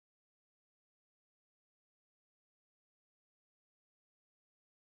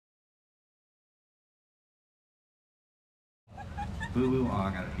Boo boo. Oh,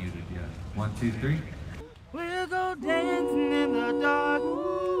 I got it muted. Yeah. 1, 2, 3. We'll go dancing in the dark,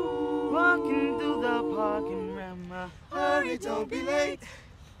 walking through the park and Grandma. Hurry, don't be late.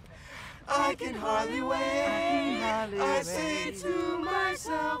 I can hardly wait. I say to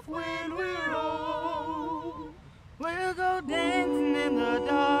myself when we're old. We'll go dancing in the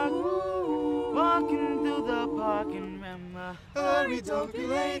dark, walking through the park and Grandma. Hurry, don't be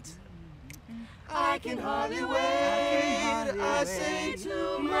late. I can hardly wait. I say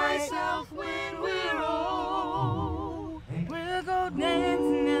to myself when we're old. We'll go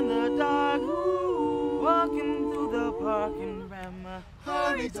dancing in the dark, walking through the park and Grandma.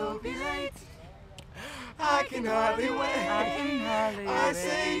 Hurry, don't be late. I can hardly wait. I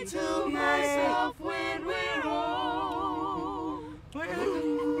say to myself when we're old.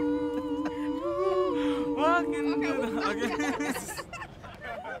 Walking through the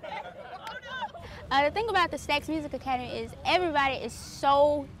The thing about the Stax Music Academy is everybody is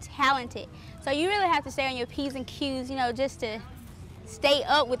so talented. So you really have to stay on your P's and Q's, you know, just to stay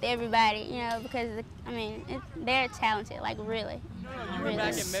up with everybody, you know, because, I mean, they're talented, like really. You were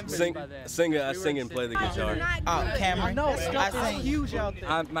back in Memphis by then. I sing and play the guitar. Cameron. No, I sing huge out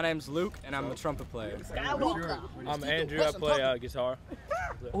there. My name's Luke, and I'm a trumpet player. I'm Andrew, I play guitar.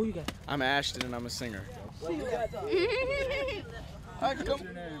 Oh, you got it. I'm Ashton, and I'm a singer. My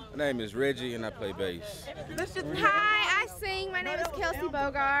name is Reggie, and I play bass. Hi, I sing. My name is Kelsey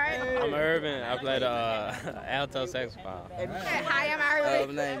Bogart. I'm Irvin, I play the alto saxophone. Hi, I'm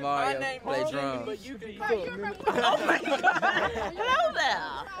Irvin. My name Mario, play drums. Oh my God! Hello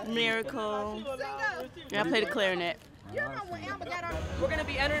there. Miracle. Yeah, I play the clarinet. We're going to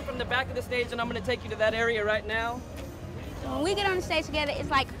be entering from the back of the stage, and I'm going to take you to that area right now. When we get on the stage together,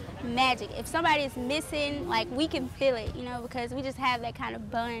 it's like magic. If somebody is missing, like, we can feel it, you know, because we just have that kind of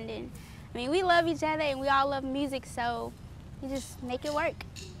bond. And I mean, we love each other and we all love music, so we just make it work.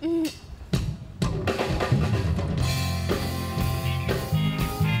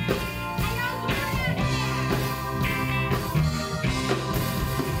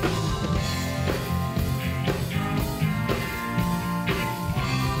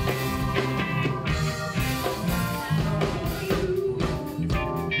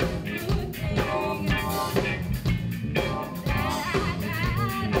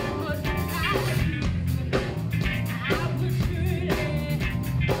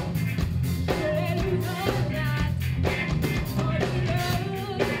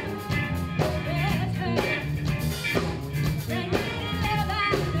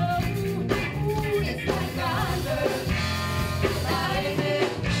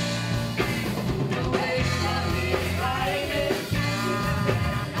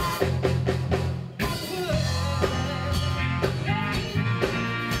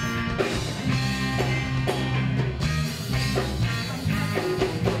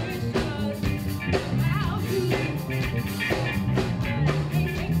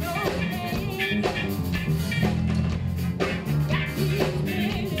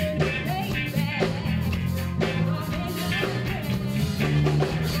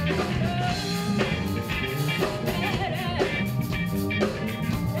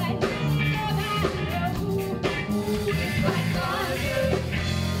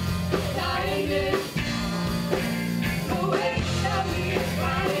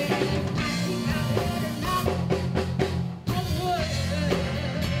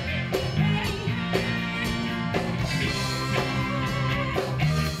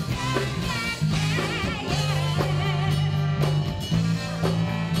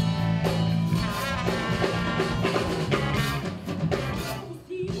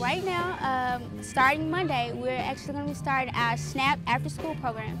 Right now, starting Monday, we're actually going to be starting our SNAP after school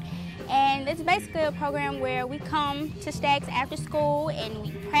program. And it's basically a program where we come to Stax after school and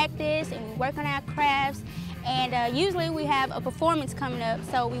we practice and we work on our crafts. And usually we have a performance coming up,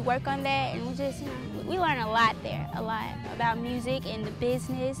 so we work on that and we just, you know, we learn a lot there, a lot about music and the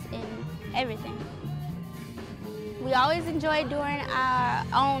business and everything. We always enjoy doing our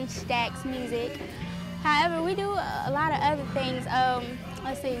own Stax music. However, we do a lot of other things.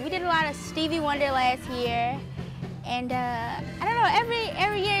 Let's see, we did a lot of Stevie Wonder last year. And I don't know,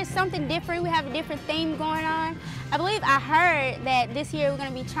 every year is something different. We have a different theme going on. I believe I heard that this year we're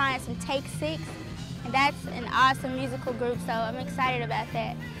going to be trying some Take 6. And that's an awesome musical group, so I'm excited about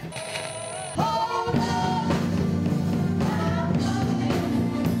that.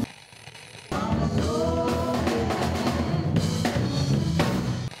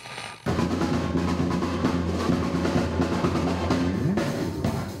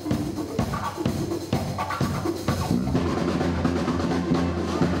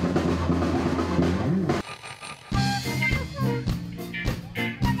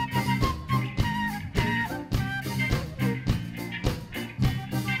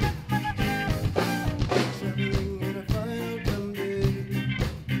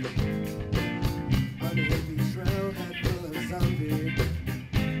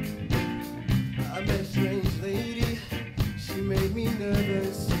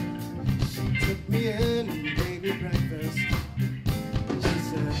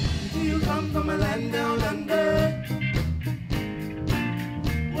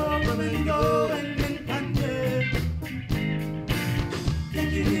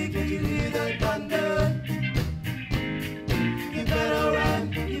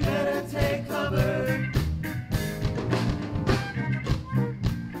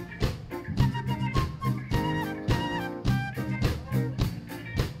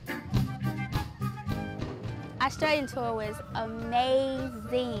 Australian tour was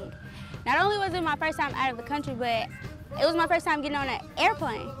amazing. Not only was it my first time out of the country, but it was my first time getting on an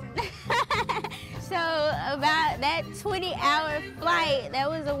airplane. So about that 20-hour flight, that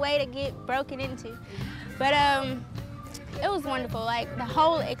was a way to get broken into. But it was wonderful, like the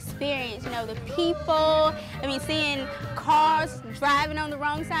whole experience, you know, the people, I mean, seeing cars driving on the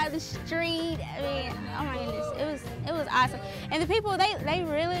wrong side of the street. I mean, oh my goodness, it was awesome. And the people, they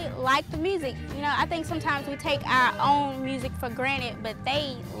really like the music. You know, I think sometimes we take our own music for granted, but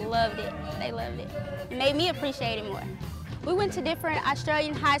they loved it. They loved it. It made me appreciate it more. We went to different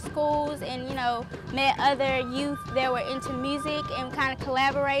Australian high schools and, you know, met other youth that were into music and kind of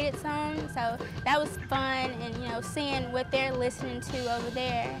collaborated some. So that was fun, and, you know, seeing what they're listening to over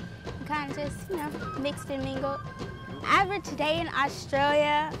there and kind of just, you know, mixed and mingled. Average day in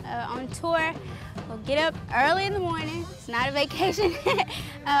Australia on tour, we'll get up early in the morning. It's not a vacation.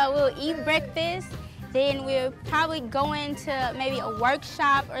 We'll eat breakfast. Then we'll probably go into maybe a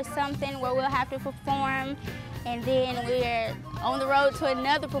workshop or something where we'll have to perform. And then we're on the road to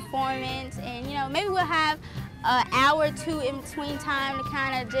another performance, and, you know, maybe we'll have an hour or two in between time to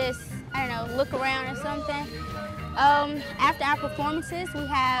kind of just, I don't know, look around or something. After our performances, we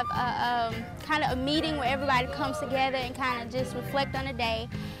have kind of a meeting where everybody comes together and kind of just reflect on the day.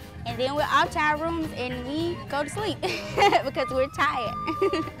 And then we're off to our rooms and we go to sleep because we're tired.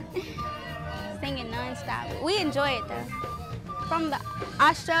 Singing nonstop. We enjoy it though. From the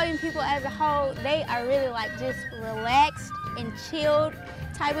Australian people as a whole, they are really like just relaxed and chilled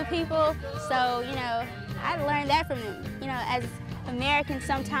type of people. So, you know, I learned that from them. You know, as Americans,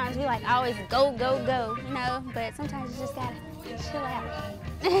 sometimes we like always go, go, go, you know, but sometimes you just gotta chill out.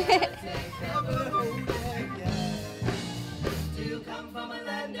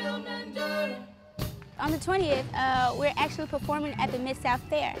 On the 20th, we're actually performing at the Mid-South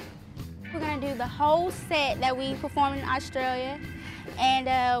Fair. We're gonna do the whole set that we performed in Australia, and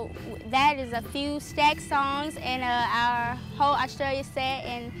that is a few Stax songs and our whole Australia set,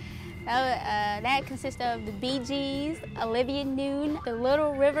 and that consists of the Bee Gees, Olivia Newton, the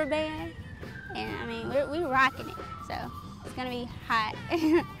Little River Band, and I mean, we're rocking it, so it's gonna be hot.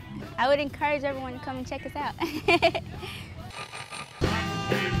 I would encourage everyone to come and check us out.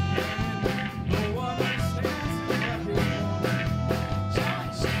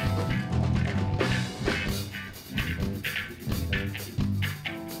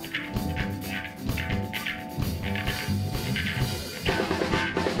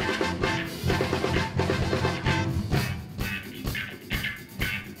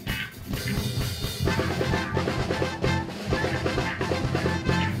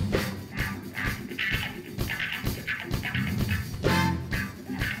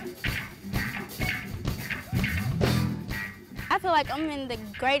 I feel like I'm in the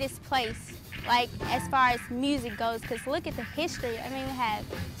greatest place, like as far as music goes, because look at the history. I mean, we have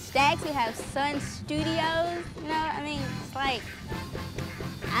Stax, we have Sun Studios, you know, I mean, it's like,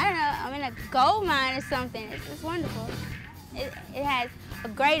 I don't know, I'm in a gold mine or something. It's wonderful. It has a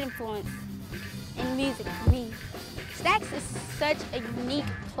great influence in music for me. Stax is such a unique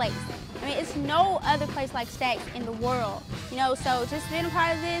place. I mean, it's no other place like Stax in the world, you know, so just being a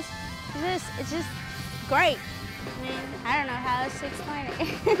part of this, it's just great. I mean, I don't know how else to explain it.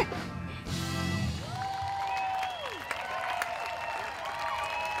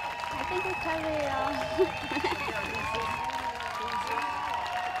 I think we covered it all.